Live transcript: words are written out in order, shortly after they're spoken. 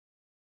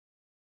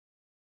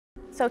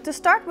So to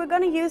start, we're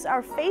going to use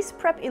our Face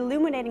Prep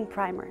Illuminating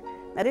Primer.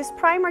 Now this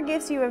primer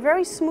gives you a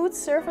very smooth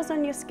surface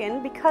on your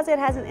skin because it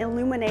has an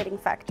illuminating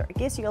factor. It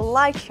gives you a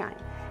light shine.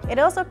 It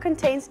also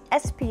contains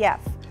SPF.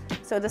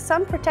 So the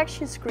sun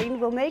protection screen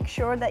will make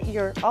sure that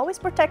you're always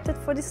protected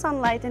for the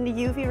sunlight and the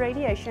UV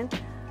radiation,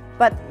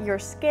 but your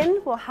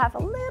skin will have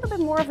a little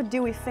bit more of a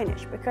dewy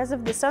finish. Because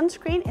of the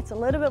sunscreen, it's a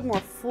little bit more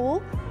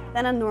full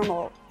than a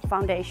normal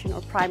foundation or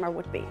primer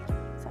would be.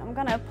 So I'm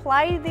going to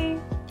apply the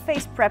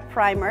Face Prep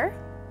Primer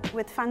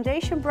with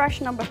foundation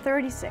brush number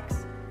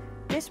 36.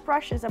 This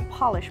brush is a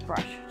polish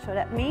brush, so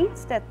that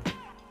means that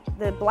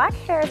the black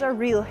hairs are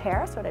real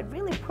hair, so they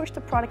really push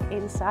the product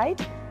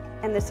inside,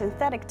 and the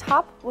synthetic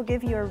top will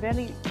give you a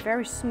really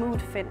very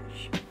smooth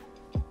finish.